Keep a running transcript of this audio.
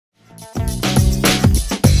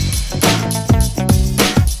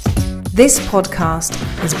This podcast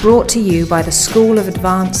is brought to you by the School of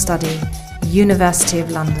Advanced Study, University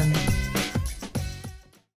of London.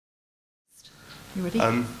 You ready?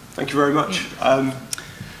 Thank you very much.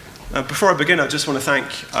 Before I begin, I just want to thank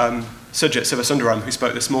Sujit Sivasundaram, who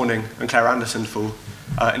spoke this morning, and Claire Anderson for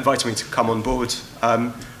inviting me to come on board,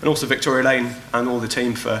 and also Victoria Lane and all the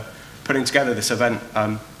team for putting together this event,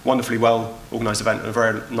 wonderfully well-organised event, and a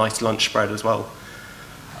very nice lunch spread as well.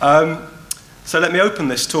 So let me open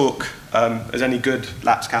this talk, as any good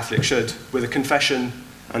lapsed Catholic should, with a confession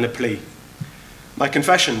and a plea. My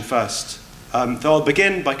confession first, though I'll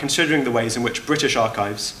begin by considering the ways in which British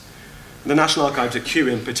archives, the National Archives at Kew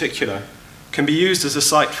in particular, can be used as a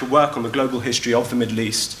site for work on the global history of the Middle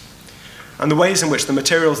East, and the ways in which the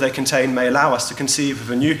materials they contain may allow us to conceive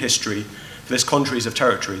of a new history for this congeries of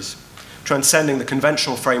territories, transcending the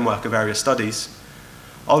conventional framework of area studies.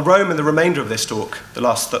 I'll roam in the remainder of this talk, the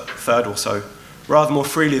last third or so, rather more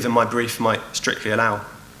freely than my brief might strictly allow.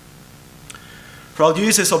 For I'll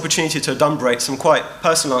use this opportunity to adumbrate some quite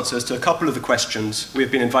personal answers to a couple of the questions we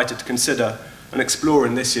have been invited to consider and explore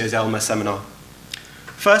in this year's Aylmer Seminar.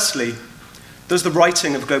 Firstly, does the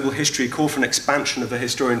writing of global history call for an expansion of the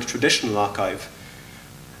historian's traditional archive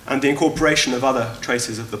and the incorporation of other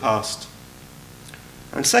traces of the past?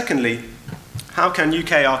 And secondly, how can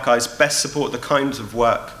UK archives best support the kinds of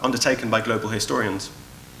work undertaken by global historians?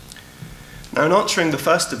 Now, in answering the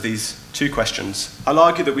first of these two questions, I'll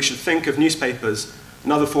argue that we should think of newspapers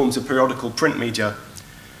and other forms of periodical print media,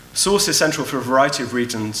 sources central for a variety of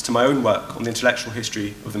reasons to my own work on the intellectual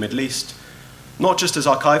history of the Middle East, not just as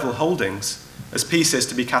archival holdings, as pieces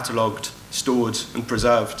to be catalogued, stored, and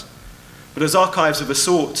preserved, but as archives of a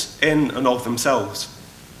sort in and of themselves.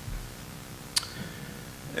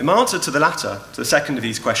 In my answer to the latter, to the second of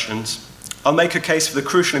these questions, I'll make a case for the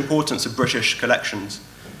crucial importance of British collections,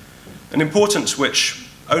 an importance which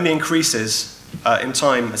only increases in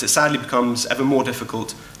time as it sadly becomes ever more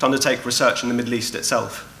difficult to undertake research in the Middle East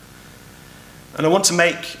itself. And I want to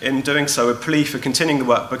make, in doing so, a plea for continuing the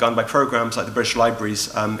work begun by programs like the British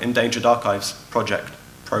Library's Endangered Archives Project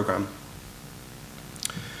programme.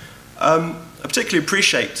 I particularly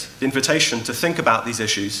appreciate the invitation to think about these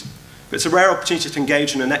issues. It's a rare opportunity to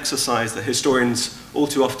engage in an exercise that historians all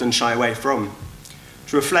too often shy away from,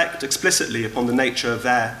 to reflect explicitly upon the nature of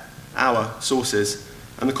our sources,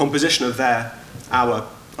 and the composition of our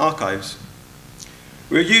archives.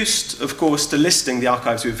 We're used, of course, to listing the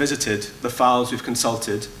archives we've visited, the files we've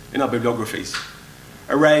consulted in our bibliographies,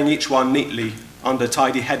 arraying each one neatly under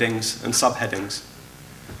tidy headings and subheadings.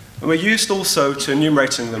 And we're used also to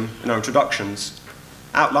enumerating them in our introductions,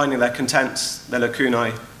 outlining their contents, their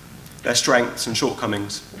lacunae, their strengths and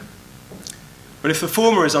shortcomings. But if the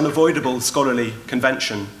former is unavoidable scholarly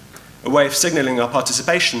convention, a way of signalling our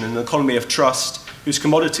participation in an economy of trust whose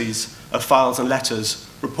commodities are files and letters,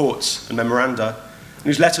 reports and memoranda, and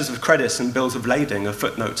whose letters of credit and bills of lading are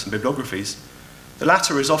footnotes and bibliographies, the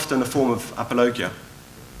latter is often a form of apologia.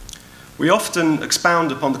 We often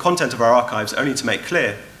expound upon the content of our archives only to make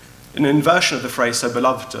clear, in an inversion of the phrase so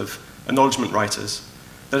beloved of acknowledgement writers,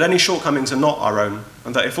 that any shortcomings are not our own,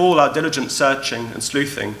 and that if all our diligent searching and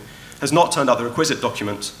sleuthing has not turned up the requisite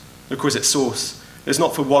document, the requisite source, it is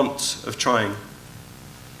not for want of trying.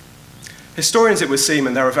 Historians, it would seem,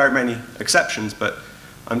 and there are very many exceptions, but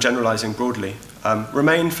I'm generalizing broadly,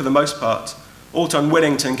 remain for the most part all too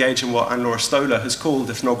unwilling to engage in what Anne-Laura Stoller has called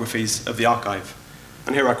ethnographies of the archive.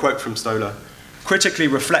 And here I quote from Stoller: critically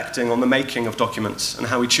reflecting on the making of documents and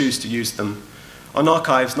how we choose to use them, on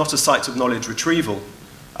archives not as sites of knowledge retrieval,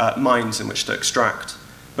 minds in which to extract,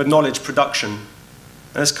 but knowledge production,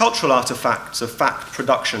 and as cultural artifacts of fact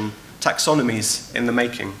production, taxonomies in the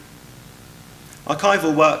making.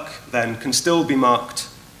 Archival work, then, can still be marked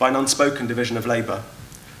by an unspoken division of labour.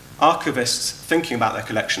 Archivists thinking about their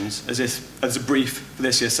collections, as a brief for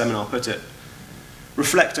this year's seminar put it,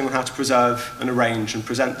 reflecting on how to preserve and arrange and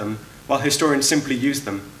present them, while historians simply use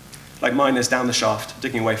them, like miners down the shaft,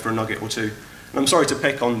 digging away for a nugget or two. And I'm sorry to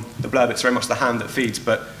pick on the blurb, it's very much the hand that feeds,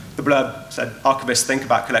 but the blurb said, archivists think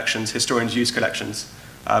about collections, historians use collections.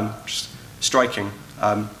 Just striking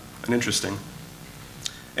and interesting.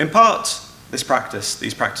 In part, these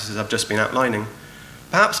practices I've just been outlining,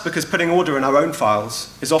 perhaps because putting order in our own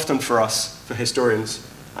files is often for us, for historians,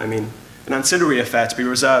 an ancillary affair to be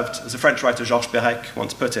reserved, as the French writer Georges Perec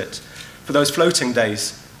once put it, for those floating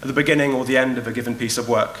days at the beginning or the end of a given piece of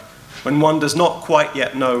work, when one does not quite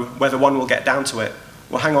yet know whether one will get down to it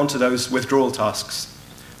or hang on to those withdrawal tasks,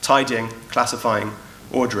 tidying, classifying,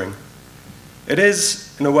 ordering. It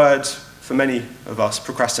is, in a word, for many of us,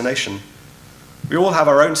 procrastination. We all have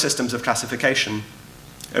our own systems of classification,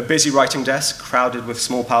 A busy writing desk crowded with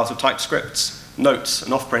small piles of typescripts, notes,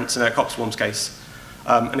 and offprints in Eric Hobsbawm's case.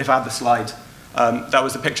 And if I had the slide, that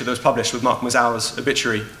was the picture that was published with Mark Mazauer's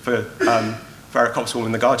obituary for Eric Hobsbawm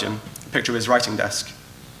in The Guardian, a picture of his writing desk.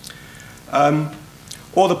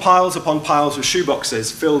 Or the piles upon piles of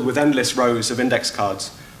shoeboxes filled with endless rows of index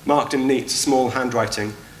cards, marked in neat, small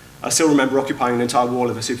handwriting. I still remember occupying an entire wall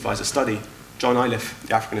of a supervisor's study, John Iliff,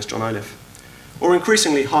 the Africanist John Iliff. Or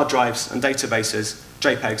increasingly hard drives and databases,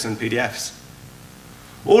 JPEGs and PDFs.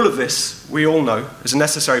 All of this, we all know, is a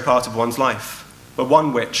necessary part of one's life, but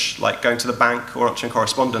one which, like going to the bank or answering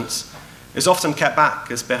correspondence, is often kept back,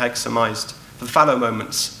 as Behek surmised, for the fallow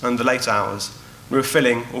moments and the late hours, when we're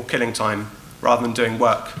filling or killing time, rather than doing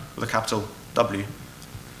work with a capital W.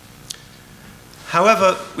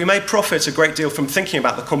 However, we may profit a great deal from thinking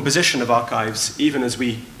about the composition of archives, even as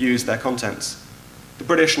we use their contents. The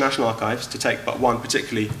British National Archives, to take but one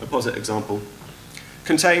particularly apposite example,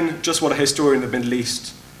 contain just what a historian of the Middle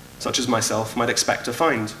East, such as myself, might expect to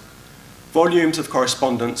find. Volumes of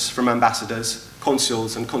correspondence from ambassadors,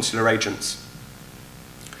 consuls, and consular agents.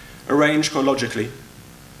 Arranged chronologically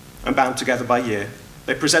and bound together by year,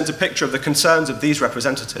 they present a picture of the concerns of these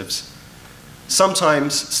representatives,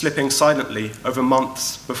 sometimes slipping silently over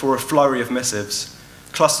months before a flurry of missives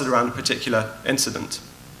clustered around a particular incident.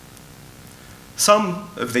 Some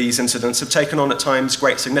of these incidents have taken on at times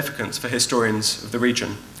great significance for historians of the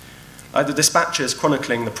region, like the dispatches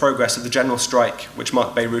chronicling the progress of the general strike which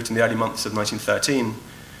marked Beirut in the early months of 1913,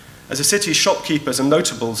 as the city's shopkeepers and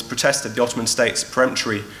notables protested the Ottoman state's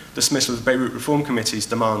peremptory dismissal of the Beirut Reform Committee's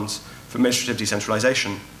demands for administrative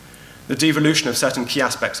decentralization, the devolution of certain key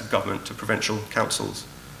aspects of government to provincial councils.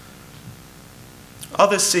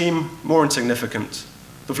 Others seem more insignificant,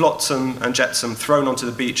 the flotsam and jetsam thrown onto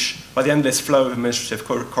the beach by the endless flow of administrative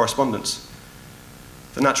correspondence.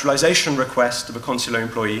 The naturalization request of a consular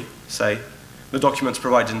employee, say, the documents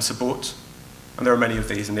provided in support, and there are many of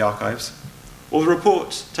these in the archives, or the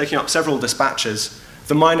report taking up several dispatches,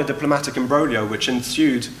 the minor diplomatic imbroglio which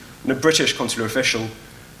ensued when a British consular official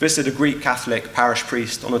visited a Greek Catholic parish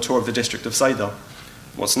priest on a tour of the district of Saida,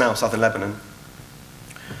 what's now southern Lebanon,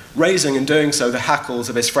 raising in doing so the hackles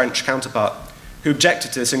of his French counterpart, who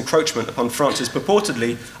objected to this encroachment upon France's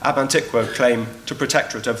purportedly ab antiquo claim to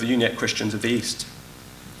protectorate over the Uniate Christians of the East.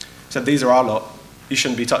 He said, these are our lot, you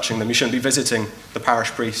shouldn't be touching them, you shouldn't be visiting the parish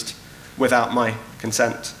priest without my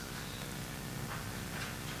consent.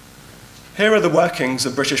 Here are the workings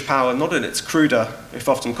of British power, not in its cruder, if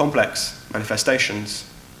often complex, manifestations,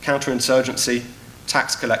 counterinsurgency,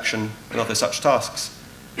 tax collection, and other such tasks,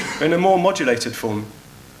 but in a more modulated form,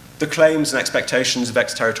 the claims and expectations of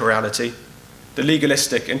exterritoriality, the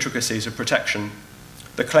legalistic intricacies of protection,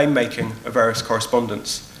 the claim-making of various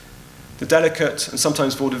correspondence, the delicate and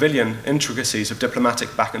sometimes vaudevillian intricacies of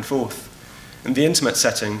diplomatic back and forth, and the intimate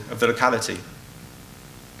setting of the locality.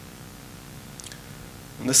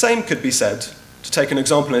 And the same could be said, to take an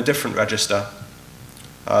example in a different register,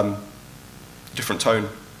 different tone,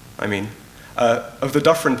 of the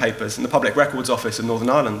Dufferin Papers in the Public Records Office of Northern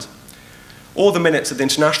Ireland, or the minutes of the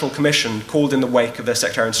International Commission called in the wake of their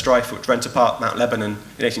sectarian strife which rent apart Mount Lebanon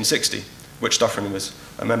in 1860, which Dufferin was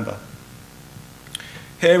a member.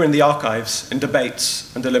 Here in the archives, in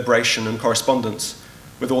debates and deliberation and correspondence,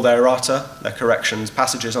 with all their errata, their corrections,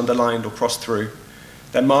 passages underlined or crossed through,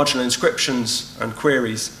 their marginal inscriptions and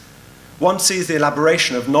queries, one sees the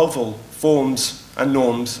elaboration of novel forms and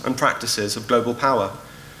norms and practices of global power,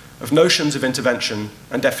 of notions of intervention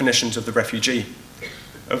and definitions of the refugee,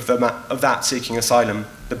 of that seeking asylum,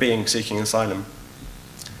 the being seeking asylum.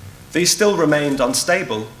 These still remained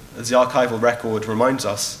unstable, as the archival record reminds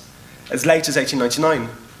us, as late as 1899,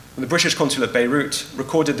 when the British consul at Beirut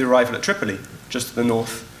recorded the arrival at Tripoli, just to the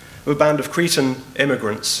north, of a band of Cretan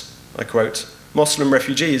immigrants, I quote, Muslim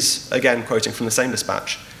refugees, again quoting from the same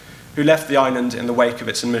dispatch, who left the island in the wake of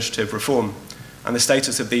its administrative reform, and the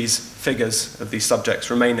status of these figures, of these subjects,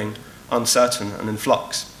 remaining uncertain and in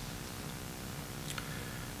flux.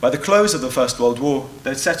 By the close of the First World War,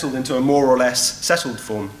 they'd settled into a more or less settled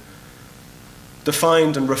form,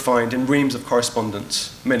 defined and refined in reams of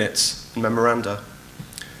correspondence, minutes, and memoranda.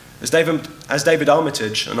 As David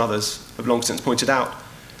Armitage and others have long since pointed out,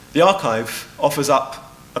 the archive offers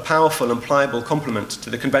up a powerful and pliable complement to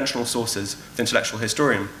the conventional sources of the intellectual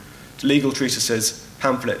historian, to legal treatises,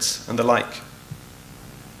 pamphlets, and the like.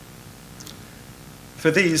 For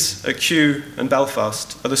these, at Kew and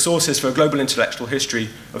Belfast, are the sources for a global intellectual history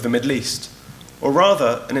of the Middle East, or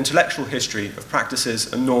rather an intellectual history of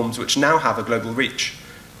practices and norms which now have a global reach,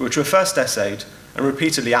 which were first essayed and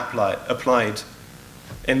repeatedly applied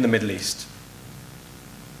in the Middle East.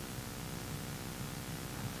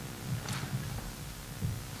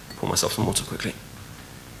 myself some water quickly.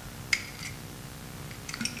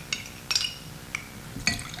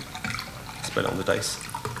 Spill it on the dice.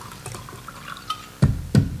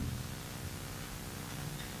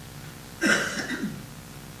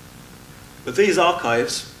 But these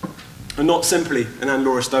archives are not simply, in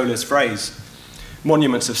Anne-Laura Stoller's phrase,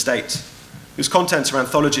 monuments of state, whose contents are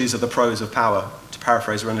anthologies of the prose of power, to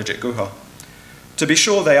paraphrase Renajit Guha. To be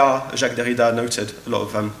sure, they are, as Jacques Derrida noted, a lot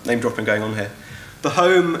of name-dropping going on here, the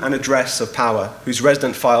home and address of power, whose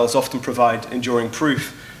resident files often provide enduring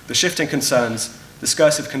proof the shifting concerns,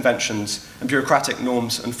 discursive conventions, and bureaucratic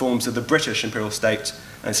norms and forms of the British imperial state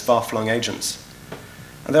and its far-flung agents.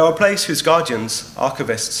 And they are a place whose guardians,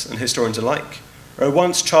 archivists and historians alike, are at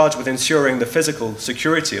once charged with ensuring the physical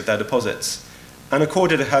security of their deposits and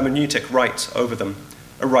accorded a hermeneutic right over them,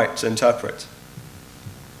 a right to interpret.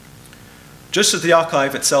 Just as the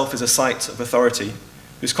archive itself is a site of authority,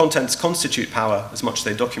 whose contents constitute power as much as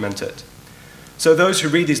they document it, so those who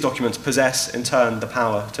read these documents possess, in turn, the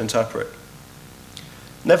power to interpret.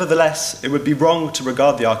 Nevertheless, it would be wrong to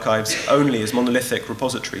regard the archives only as monolithic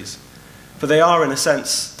repositories, for they are, in a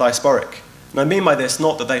sense, diasporic. And I mean by this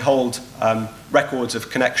not that they hold records of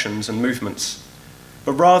connections and movements,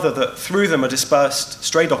 but rather that through them are dispersed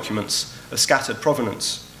stray documents of scattered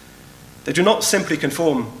provenance. They do not simply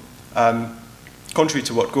conform, contrary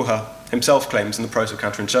to what Guha himself claims in the Prose of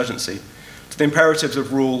Counterinsurgency, to the imperatives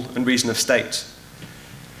of rule and reason of state,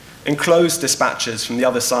 enclosed dispatches from the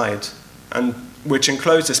other side, and which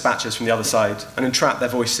enclose dispatches from the other side and entrap their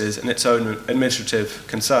voices in its own administrative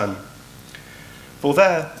concern. For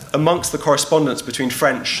there, amongst the correspondence between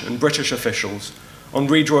French and British officials on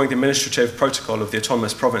redrawing the administrative protocol of the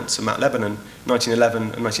autonomous province of Mat Lebanon,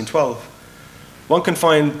 1911 and 1912, one can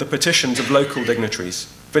find the petitions of local dignitaries,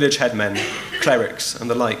 village headmen, clerics, and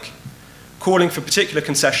the like, calling for particular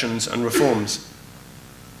concessions and reforms.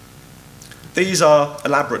 These are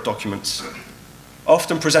elaborate documents,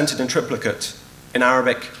 often presented in triplicate, in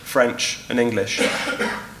Arabic, French, and English.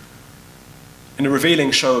 In a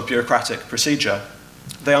revealing show of bureaucratic procedure,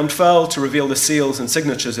 they unfurl to reveal the seals and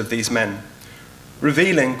signatures of these men,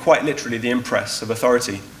 revealing quite literally the impress of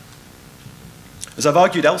authority. As I've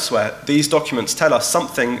argued elsewhere, these documents tell us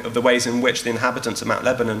something of the ways in which the inhabitants of Mount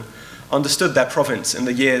Lebanon understood their province in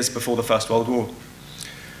the years before the First World War.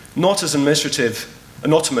 Not as an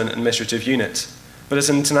Ottoman administrative unit, but as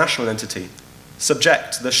an international entity,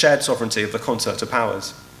 subject to the shared sovereignty of the concert of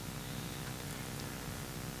powers.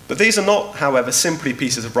 But these are not, however, simply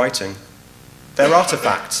pieces of writing. They're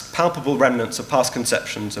artifacts, palpable remnants of past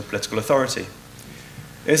conceptions of political authority.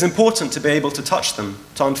 It is important to be able to touch them,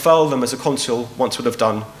 to unfurl them as a consul once would have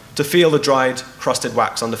done, to feel the dried, crusted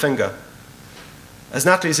wax under finger. As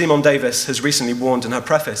Nathalie Simon-Davis has recently warned in her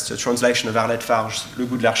preface to a translation of Arlette Farge's Le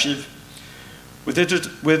Goût de l'Archive, with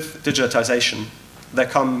digitization, there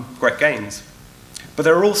come great gains. But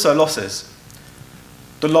there are also losses.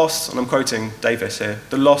 The loss, and I'm quoting Davis here,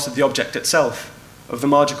 the loss of the object itself, of the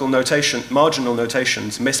marginal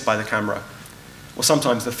notations missed by the camera, or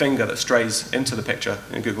sometimes the finger that strays into the picture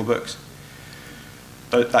in Google Books,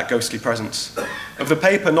 that ghostly presence, of the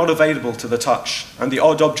paper not available to the touch, and the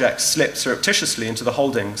odd objects slipped surreptitiously into the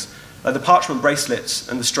holdings, like the parchment bracelets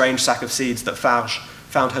and the strange sack of seeds that Farge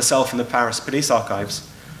found herself in the Paris police archives,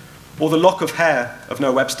 or the lock of hair of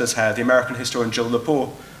Noah Webster's hair the American historian Jill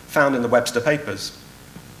Lepore found in the Webster papers.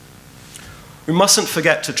 We mustn't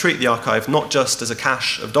forget to treat the archive not just as a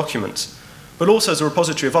cache of documents, but also as a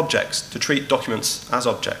repository of objects, to treat documents as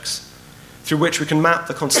objects, through which we can map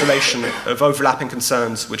the constellation of overlapping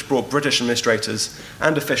concerns which brought British administrators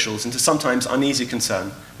and officials into sometimes uneasy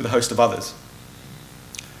concern with a host of others.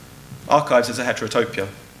 Archives as a heterotopia,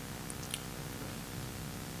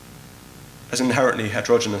 as an inherently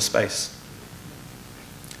heterogeneous space.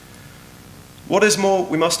 What is more,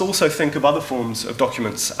 we must also think of other forms of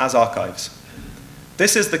documents as archives.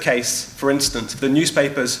 This is the case, for instance, of the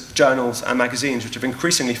newspapers, journals, and magazines which have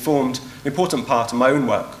increasingly formed an important part of my own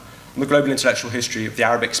work on the global intellectual history of the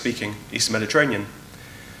Arabic-speaking Eastern Mediterranean.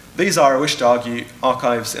 These are, I wish to argue,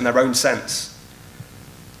 archives in their own sense.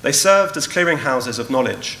 They served as clearinghouses of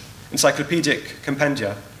knowledge, encyclopedic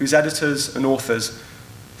compendia, whose editors and authors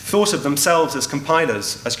thought of themselves as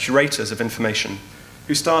compilers, as curators of information,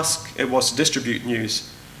 whose task it was to distribute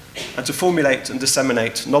news and to formulate and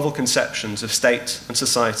disseminate novel conceptions of state and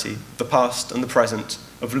society, the past and the present,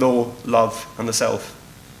 of law, love, and the self.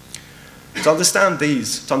 To understand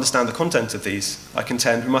these, to understand the content of these, I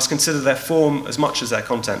contend, we must consider their form as much as their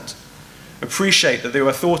content. Appreciate that they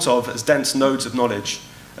were thought of as dense nodes of knowledge,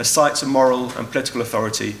 as sites of moral and political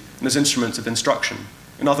authority, and as instruments of instruction.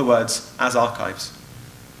 In other words, as archives.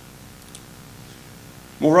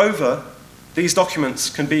 Moreover, these documents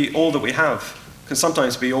can be all that we have, can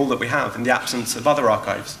sometimes be all that we have in the absence of other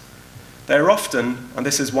archives. They are often, and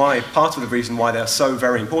this is why, part of the reason why they are so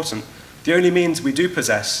very important, the only means we do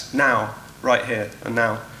possess now, right here and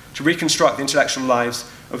now, to reconstruct the intellectual lives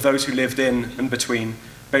of those who lived in and between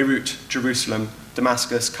Beirut, Jerusalem,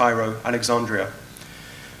 Damascus, Cairo, Alexandria,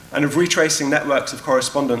 and of retracing networks of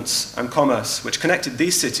correspondence and commerce which connected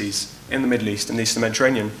these cities in the Middle East and the Eastern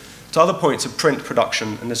Mediterranean to other points of print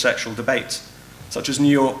production and intellectual debate, such as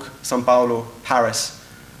New York, São Paulo, Paris,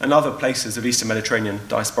 and other places of Eastern Mediterranean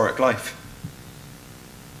diasporic life.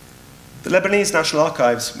 The Lebanese National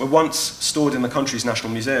Archives were once stored in the country's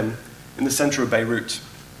National Museum in the center of Beirut.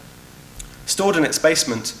 Stored in its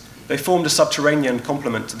basement, they formed a subterranean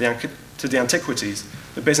complement to the antiquities,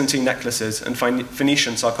 the Byzantine necklaces and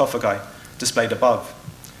Phoenician sarcophagi displayed above.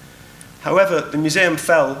 However, the museum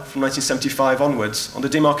fell from 1975 onwards on the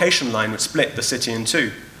demarcation line which split the city in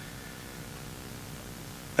two,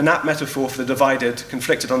 an apt metaphor for the divided,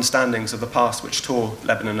 conflicted understandings of the past which tore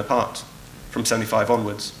Lebanon apart from 75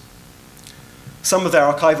 onwards. Some of their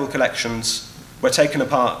archival collections were taken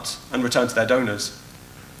apart and returned to their donors.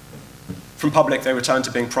 From public, they returned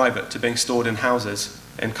to being private, to being stored in houses,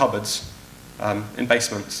 in cupboards, in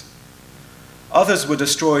basements. Others were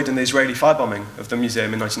destroyed in the Israeli firebombing of the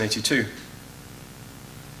museum in 1982.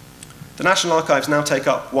 The National Archives now take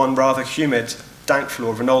up one rather humid, dank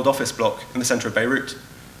floor of an old office block in the center of Beirut.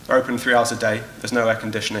 They're open 3 hours a day, there's no air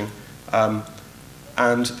conditioning,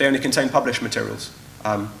 and they only contain published materials,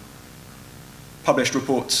 published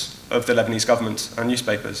reports of the Lebanese government and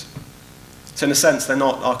newspapers. So in a sense, they're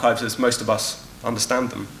not archives as most of us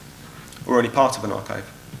understand them, or only part of an archive.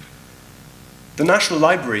 The National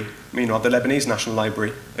Library, meanwhile, the Lebanese National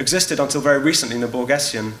Library, existed until very recently in a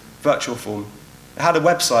Borgesian virtual form. It had a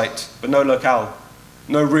website, but no locale,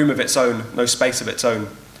 no room of its own, no space of its own.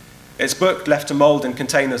 Its book left to mould in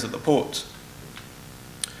containers at the port.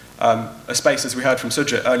 A space, as we heard from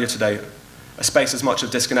Sujit earlier today, a space as much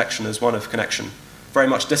of disconnection as one of connection, very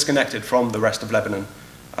much disconnected from the rest of Lebanon,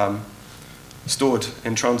 stored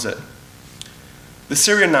in transit. The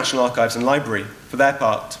Syrian National Archives and Library, for their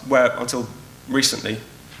part, were, until recently,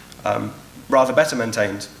 rather better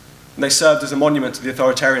maintained. And they served as a monument to the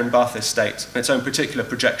authoritarian Ba'athist state and its own particular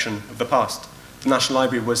projection of the past. The National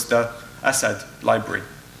Library was the Assad Library.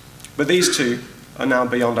 But these two are now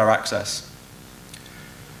beyond our access.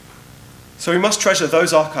 So we must treasure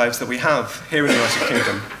those archives that we have here in the United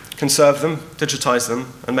Kingdom, conserve them, digitize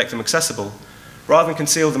them, and make them accessible, rather than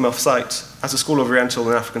conceal them off-site, as the School of Oriental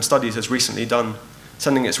and African Studies has recently done,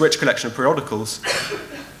 sending its rich collection of periodicals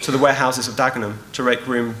to the warehouses of Dagenham to make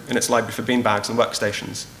room in its library for beanbags and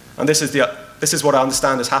workstations. And this is what I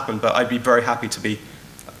understand has happened, but I'd be very happy to be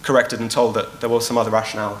corrected and told that there was some other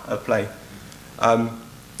rationale at play. And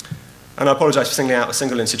I apologise for singling out a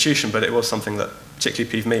single institution, but it was something that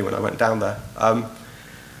particularly peeved me when I went down there.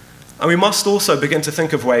 And we must also begin to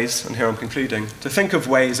think of ways, and here I'm concluding, to think of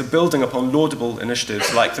ways of building upon laudable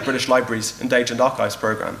initiatives like the British Library's Endangered Archives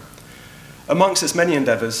programme. Amongst its many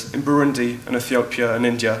endeavours in Burundi and Ethiopia and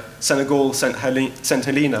India, Senegal, St.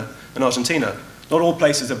 Helena and Argentina, not all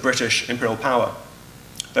places of British imperial power,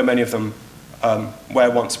 though many of them were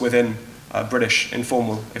once within British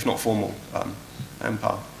informal, if not formal,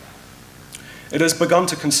 empire. It has begun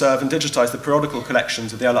to conserve and digitise the periodical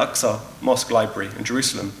collections of the Al-Aqsa Mosque Library in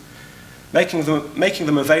Jerusalem, making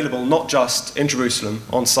them available not just in Jerusalem,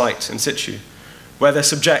 on site, in situ, where they're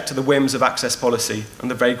subject to the whims of access policy and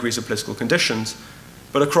the vagaries of political conditions,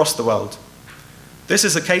 but across the world. This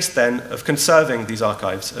is a case, then, of conserving these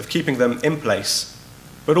archives, of keeping them in place,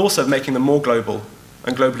 but also of making them more global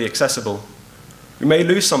and globally accessible. We may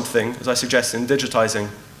lose something, as I suggest, in digitising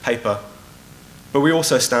paper, but we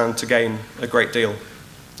also stand to gain a great deal.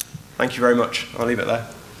 Thank you very much. I'll leave it there.